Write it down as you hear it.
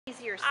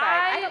Easier side.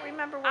 I don't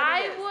remember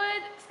what it is.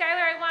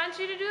 Skylar, I want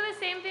you to do the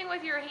same thing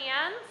with your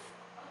hands.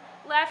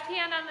 Left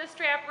hand on the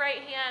strap,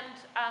 right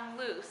hand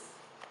loose.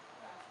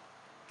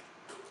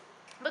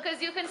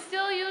 Because you can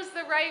still use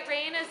the right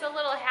rein as a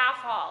little half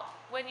halt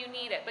when you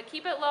need it, but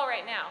keep it low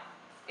right now.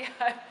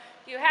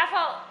 You half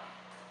halt,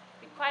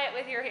 be quiet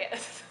with your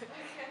hands.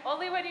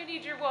 Only when you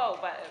need your whoa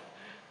button.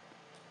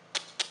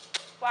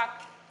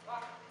 Walk.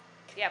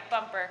 Yeah,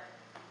 bumper.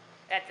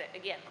 That's it,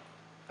 again.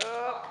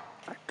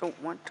 I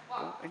don't want to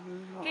go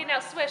anymore. Okay, now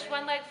swish.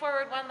 One leg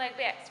forward, one leg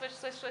back. Swish,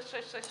 swish, swish,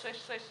 swish, swish, swish,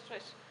 swish,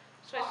 swish,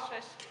 swish,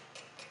 swish.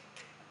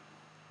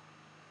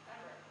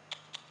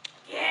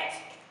 Get.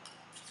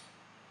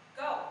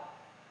 Go.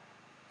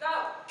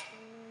 Go.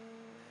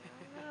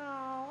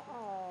 No.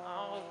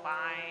 Oh,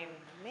 fine.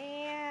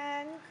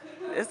 Man.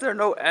 Is there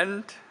no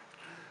end?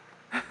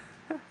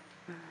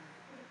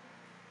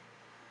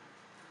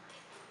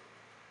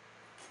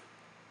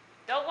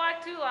 Don't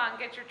walk too long.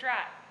 Get your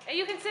trot. And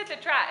you can sit the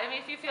trot. I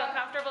mean, if you feel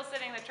comfortable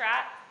sitting the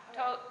trot,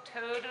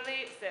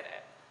 totally sit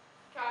it.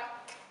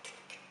 Trot.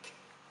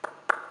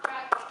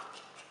 Trot.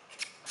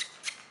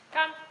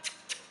 Come.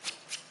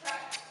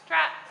 Trot.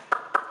 Trot.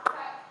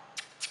 Trot.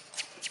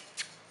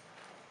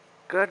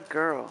 Good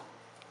girl.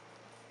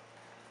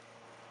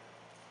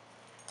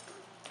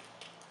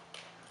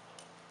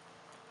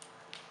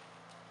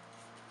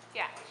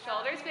 Yeah,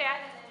 shoulders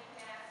back.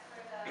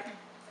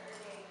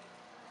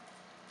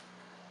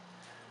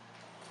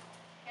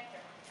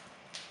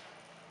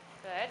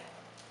 Good.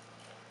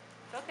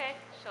 It's okay.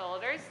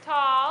 Shoulders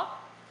tall.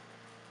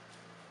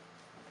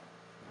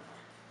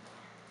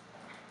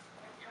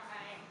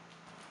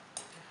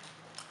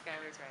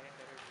 Skylar's riding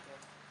better too.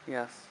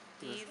 Yes.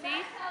 Easy. Did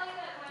I tell you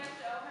that when I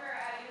show her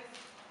I use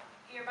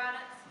ear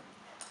bonnets?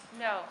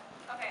 No.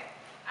 Okay,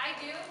 I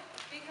do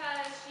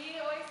because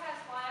she always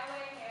has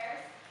flyaway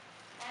hairs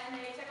and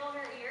they tickle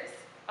her ears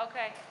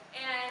Okay.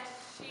 and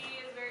she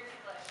is very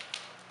ticklish.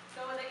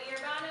 So with an ear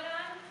bonnet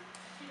on,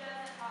 she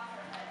doesn't toss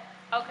her head.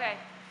 Okay.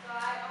 So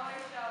I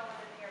always show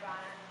with an ear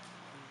bonnet.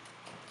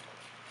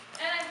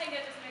 And I think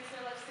it just makes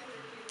her look super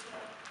cute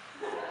too.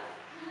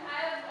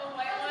 I have a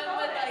white one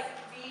with like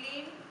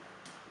beading.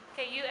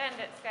 Okay, you end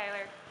it,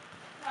 Skylar.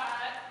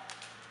 Trot.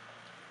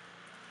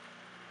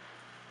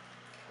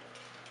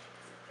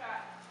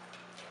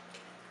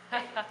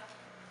 Trot.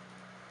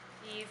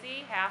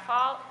 Easy. Half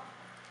halt.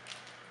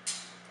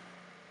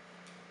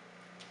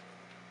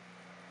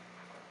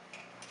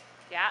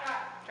 Yeah.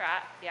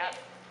 Trot. Yep.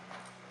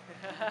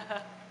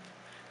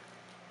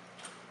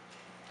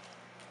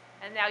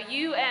 And now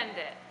you end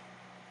it.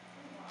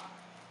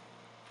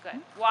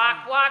 Good.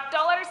 Walk, walk.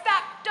 Don't let her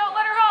stop. Don't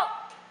let her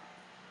halt.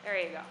 There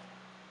you go.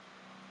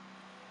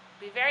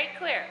 Be very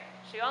clear.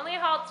 She only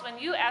halts when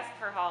you ask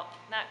for halt,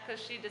 not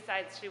because she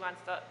decides she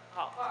wants to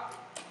halt.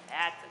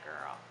 That's a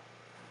girl.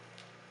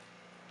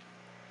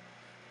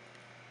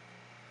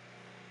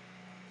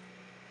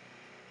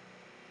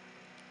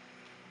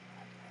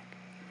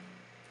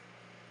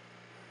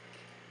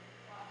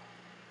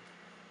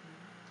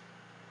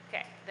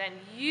 Okay, then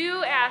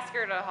you ask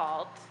her to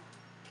halt,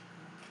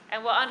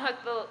 and we'll unhook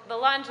the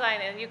lunge line,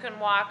 and you can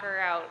walk her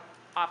out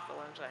off the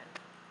lunge line.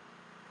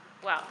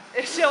 Well,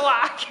 she'll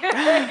walk.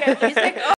 He's like,